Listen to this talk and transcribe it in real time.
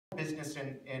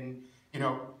business in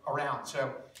around.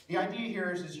 So the idea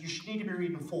here is you should need to be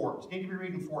reading Forbes, you need to be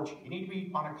reading Fortune, you need to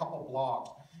be on a couple blogs.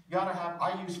 You gotta have,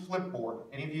 I use Flipboard.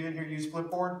 Any of you in here use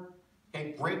Flipboard?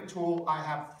 Okay, great tool. I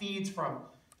have feeds from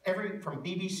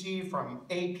BBC, from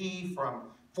AP, from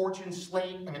Fortune,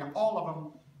 Slate, I mean, all of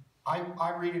them.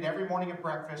 I read it every morning at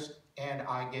breakfast, and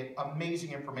I get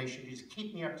amazing information to just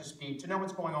keep me up to speed, to know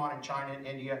what's going on in China and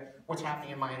India, what's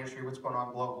happening in my industry, what's going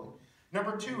on globally.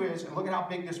 Number two is, and look at how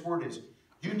big this word is,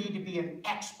 you need to be an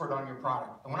expert on your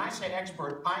product. And when I say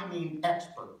expert, I mean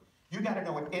expert. You gotta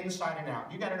know it inside and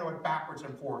out. You gotta know it backwards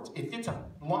and forwards. If it's a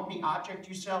lumpy object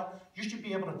you sell, you should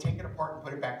be able to take it apart and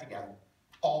put it back together.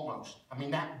 Almost. I mean,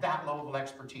 that level of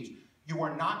expertise. You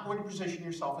are not going to position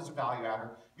yourself as a value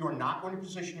adder. You are not going to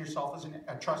position yourself as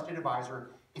a trusted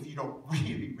advisor if you don't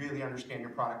really, really understand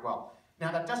your product well.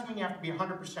 Now, that doesn't mean you have to be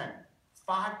 100%.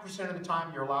 5% of the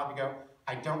time, you're allowed to go,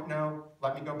 I don't know,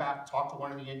 let me go back, talk to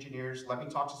one of the engineers, let me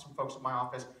talk to some folks at my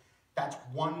office. That's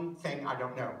one thing I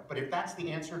don't know. But if that's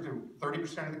the answer to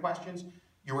 30% of the questions,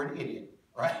 you're an idiot,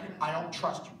 right? I don't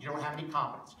trust you. You don't have any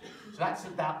confidence. So that's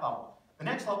at that level. The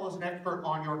next level is an expert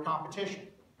on your competition.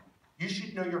 You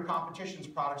should know your competition's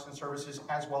products and services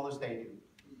as well as they do.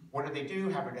 What do they do?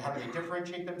 How do they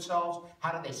differentiate themselves?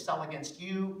 How do they sell against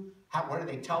you? What do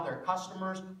they tell their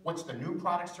customers? What's the new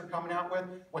products they're coming out with?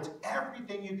 What's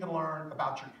everything you can learn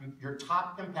about your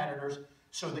top competitors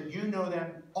so that you know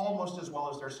them almost as well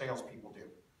as their salespeople do.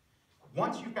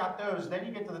 Once you've got those, then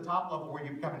you get to the top level where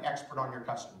you become an expert on your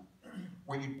customer,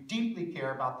 where you deeply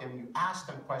care about them, you ask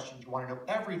them questions, you want to know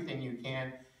everything you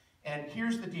can. And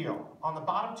here's the deal. On the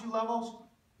bottom two levels,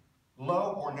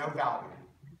 low or no value.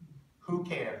 Who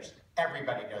cares?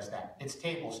 Everybody does that. It's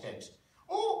table stakes.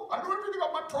 Oh, I know everything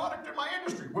about my product and my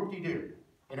industry. Whoop-de-doo.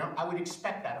 You know, I would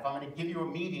expect that. If I'm going to give you a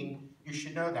meeting, you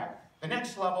should know that. The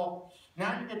next level,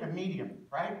 now you're getting a medium,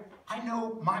 right? I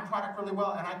know my product really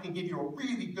well, and I can give you a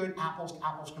really good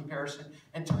apples-to-apples comparison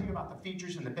and tell you about the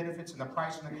features and the benefits and the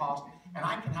price and the cost, and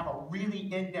I can have a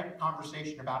really in-depth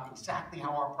conversation about exactly how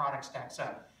our product stacks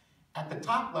up. At the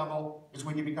top level is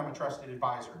when you become a trusted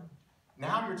advisor.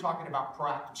 Now you're talking about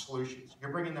proactive solutions.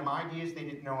 You're bringing them ideas they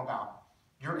didn't know about.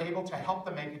 You're able to help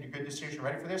them make a good decision.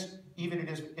 Ready for this? Even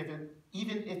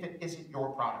if it isn't your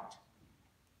product.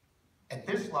 At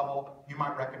this level, you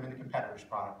might recommend the competitor's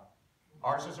product.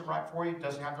 Ours isn't right for you,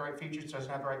 doesn't have the right features,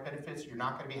 doesn't have the right benefits, you're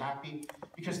not going to be happy.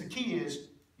 Because the key is,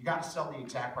 you got to sell the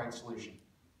exact right solution.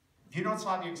 If you don't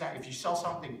sell if you sell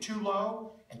something too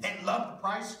low and then love the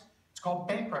price, it's called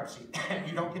bankruptcy.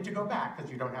 You don't get to go back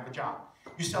because you don't have a job.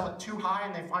 You sell it too high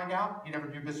and they find out, you never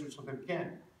do business with them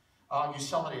again. You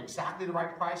sell it at exactly the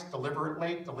right price, deliver it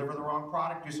late, deliver the wrong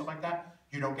product, do something like that,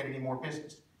 you don't get any more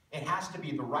business. It has to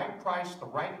be the right price, the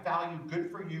right value, good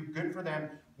for you, good for them,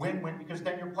 win-win, because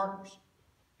then you're partners.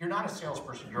 You're not a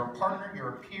salesperson, you're a partner,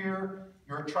 you're a peer,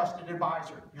 you're a trusted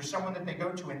advisor. You're someone that they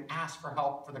go to and ask for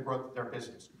help for the growth of their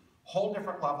business. Whole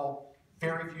different level.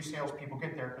 Very few salespeople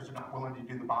get there because they're not willing to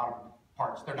do the bottom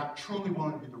parts. They're not truly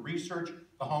willing to do the research,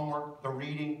 the homework, the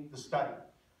reading, the study.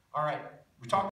 All right, we talked